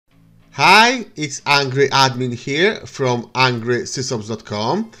Hi, it's Angry Admin here from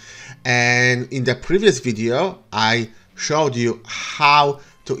angrysystems.com, and in the previous video I showed you how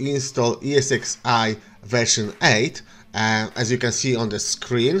to install ESXi version 8 as you can see on the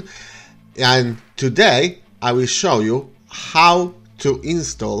screen, and today I will show you how to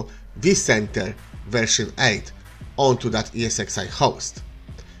install vCenter version 8 onto that ESXi host.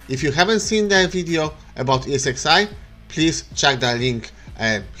 If you haven't seen the video about ESXi, please check the link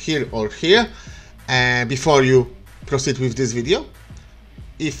here or here before you proceed with this video.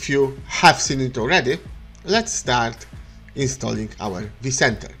 If you have seen it already, let's start installing our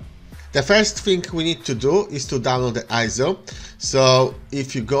vCenter. The first thing we need to do is to download the ISO. So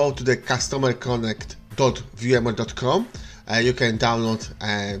if you go to the customerconnect.vmware.com, you can download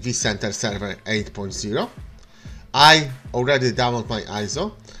vCenter Server 8.0. I already downloaded my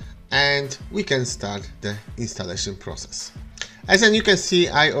ISO, and we can start the installation process. As you can see,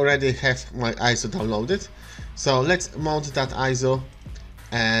 I already have my ISO downloaded. So let's mount that ISO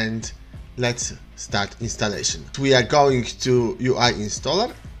and let's start installation. We are going to UI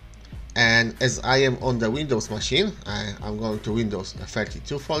installer, and as I am on the Windows machine, I'm going to Windows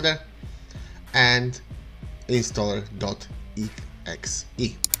 32 folder and installer.exe.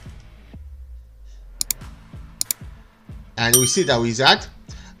 And we see the wizard,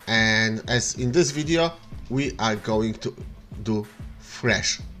 and as in this video we are going to do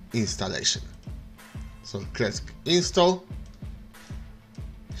fresh installation. So click install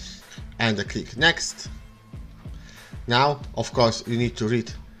and click next. Now of course you need to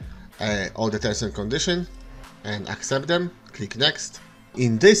read all the terms and conditions and accept them. Click next.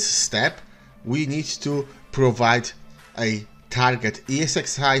 In this step we need to provide a target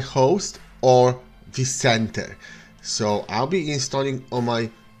ESXi host or vCenter. So I'll be installing on my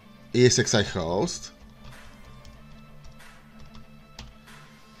ESXi host,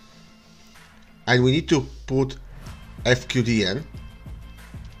 and we need to put fqdn.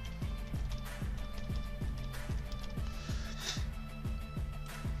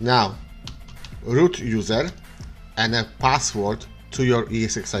 Now root user and a password to your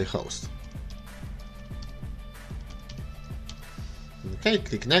ESXi host. Okay,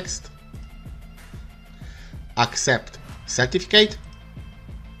 click next. Accept certificate.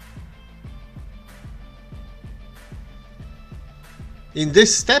 In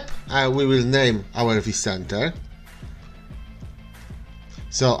this step we will name our vCenter.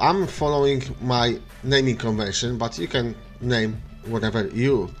 So I'm following my naming convention, but you can name whatever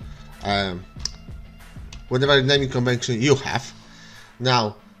naming convention you have.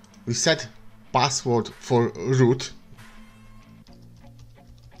 Now we set password for root.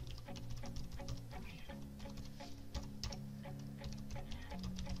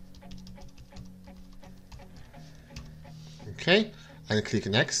 Okay, and click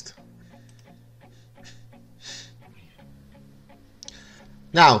next.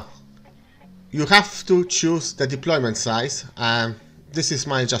 Now you have to choose the deployment size. This is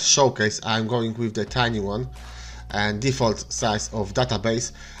my just showcase. I'm going with the tiny one and default size of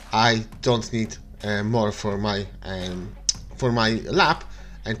database. I don't need more for my lab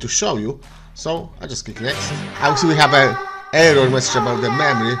and to show you, so I just click next. Obviously we have an error message about the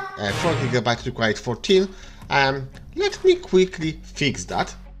memory, 4 GB required 14. Let me quickly fix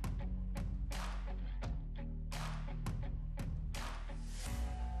that.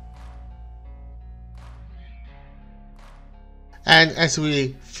 And as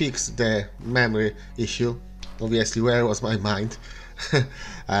we fix the memory issue, obviously where was my mind?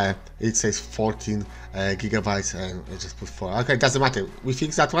 It says 14 gigabytes and I just put 4. Okay, doesn't matter. We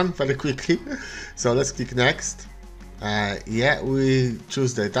fix that one very quickly. So let's click next. Yeah, we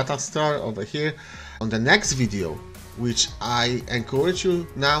choose the data store over here. On the next video, which I encourage you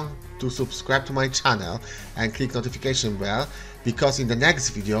now to subscribe to my channel and click notification bell, because in the next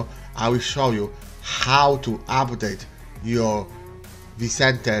video I will show you how to update your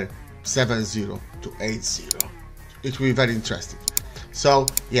vCenter 7.0 to 8.0. It will be very interesting. So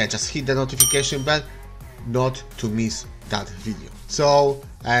yeah, just hit the notification bell not to miss that video. So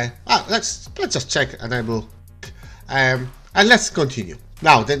let's just check enable and let's continue.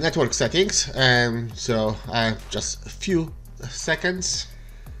 Now the network settings, so just a few seconds.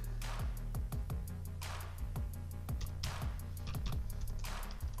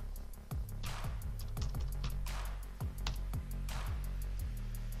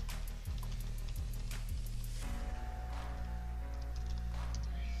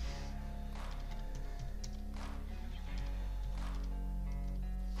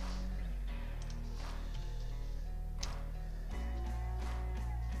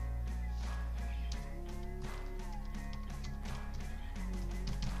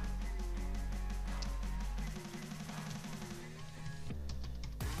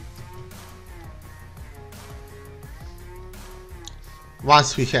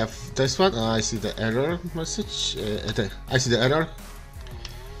 Once we have this one, I see the error message. I see the error.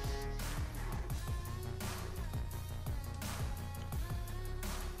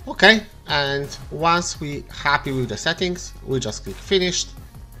 Okay, and once we happy with the settings, we just click finish,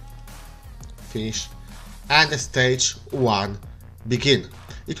 and the stage 1 begin.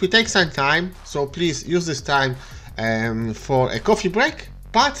 It will take some time, so please use this time for a coffee break,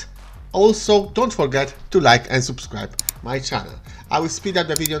 but also don't forget to like and subscribe my channel. I will speed up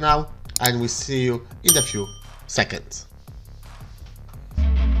the video now and we'll see you in a few seconds.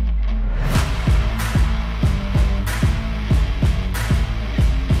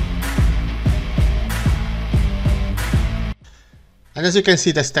 And as you can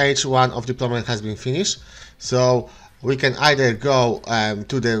see, the stage 1 of deployment has been finished. So we can either go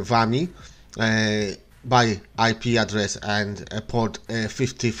to the VMI by IP address and port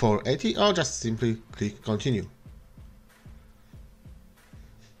 5480, or just simply click continue.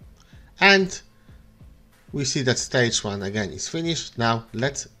 And we see that stage 1 again is finished. Now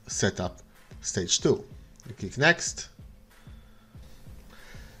let's set up stage 2. We click next.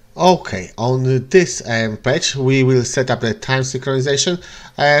 Okay, on this page we will set up the time synchronization.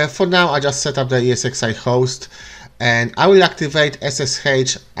 For now I just set up the ESXi host, and I will activate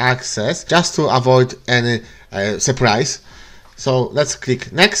SSH access just to avoid any surprise. So let's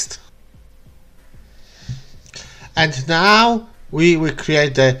click next. And now we will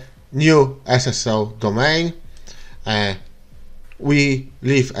create the new SSO domain. We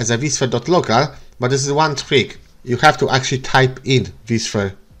leave as a vsphere.local, but this is one trick. You have to actually type in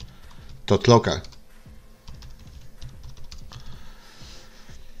vsphere.local.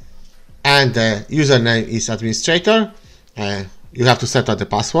 And the username is administrator. You have to set up the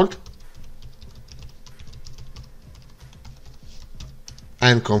password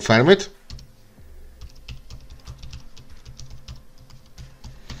and confirm it.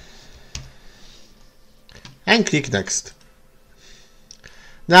 And click next.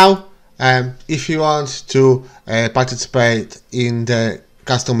 Now, if you want to participate in the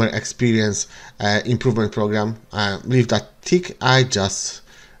customer experience improvement program, leave that tick. I just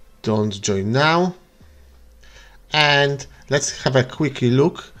don't join now. And let's have a quick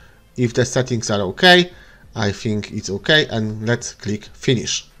look if the settings are okay. I think it's okay, and let's click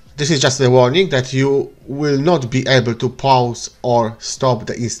finish. This is just a warning that you will not be able to pause or stop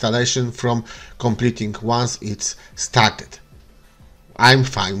the installation from completing once it's started. I'm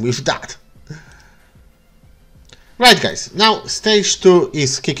fine with that. Right guys, now stage 2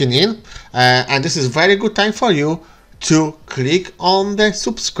 is kicking in, and this is very good time for you to click on the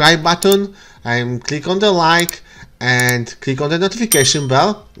subscribe button and click on the like and click on the notification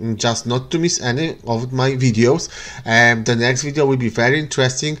bell, just not to miss any of my videos. The next video will be very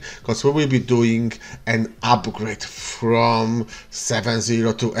interesting because we will be doing an upgrade from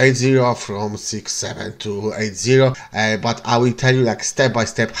 7.0 to 8.0, from 6.7 to 8.0, but I will tell you like step by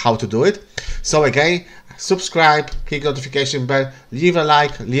step how to do it. So again, subscribe, click notification bell, leave a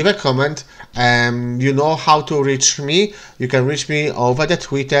like, leave a comment. You know how to reach me. You can reach me over the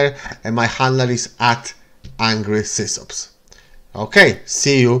Twitter, and my handle is @AngrySysops. Okay,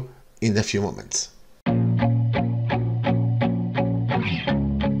 see you in a few moments.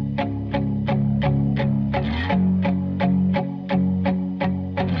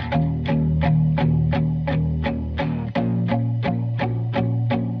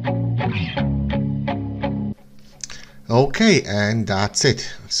 Okay, and that's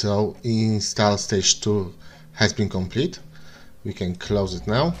it. So install stage 2 has been complete. We can close it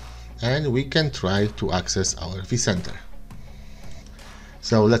now, and we can try to access our vCenter.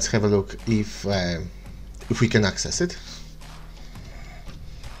 So let's have a look if we can access it.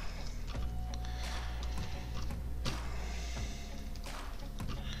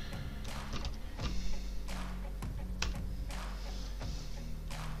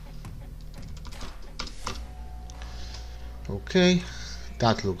 Okay,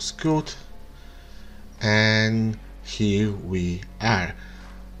 that looks good, and here we are.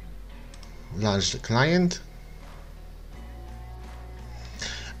 Launch the client,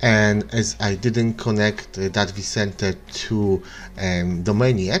 and as I didn't connect that vCenter to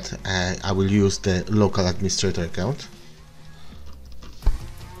domain yet, I will use the local administrator account.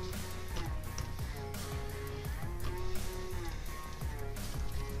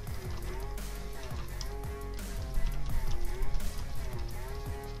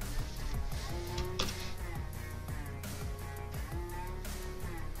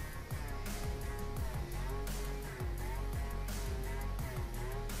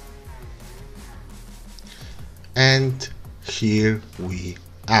 And here we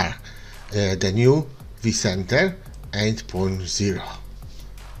are, the new vCenter 8.0.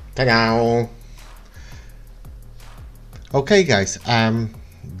 Ta-da! Okay guys,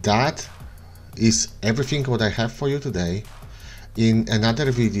 that is everything what I have for you today. In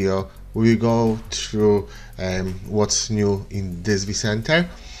another video we will go through what's new in this vCenter,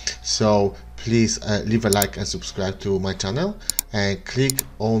 so please leave a like and subscribe to my channel and click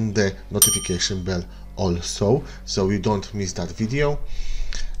on the notification bell also so you don't miss that video.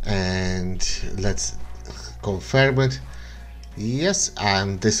 And let's confirm it. Yes,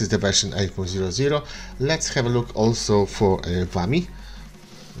 and this is the version 8.00. Let's have a look also for vMware.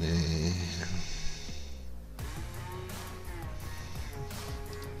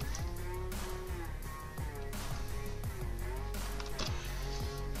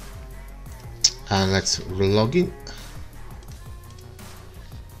 And let's log in.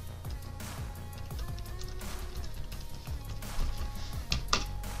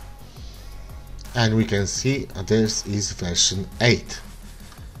 And we can see this is version 8.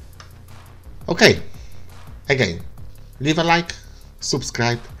 Okay, again, leave a like,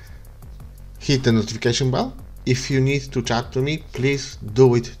 subscribe, hit the notification bell. If you need to chat to me, please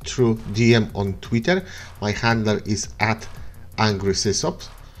do it through DM on Twitter. My handle is @AngrySysOps.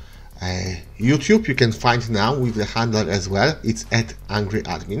 YouTube you can find now with the handle as well, it's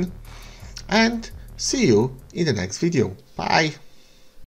 @AngryAdmin. And see you in the next video. Bye!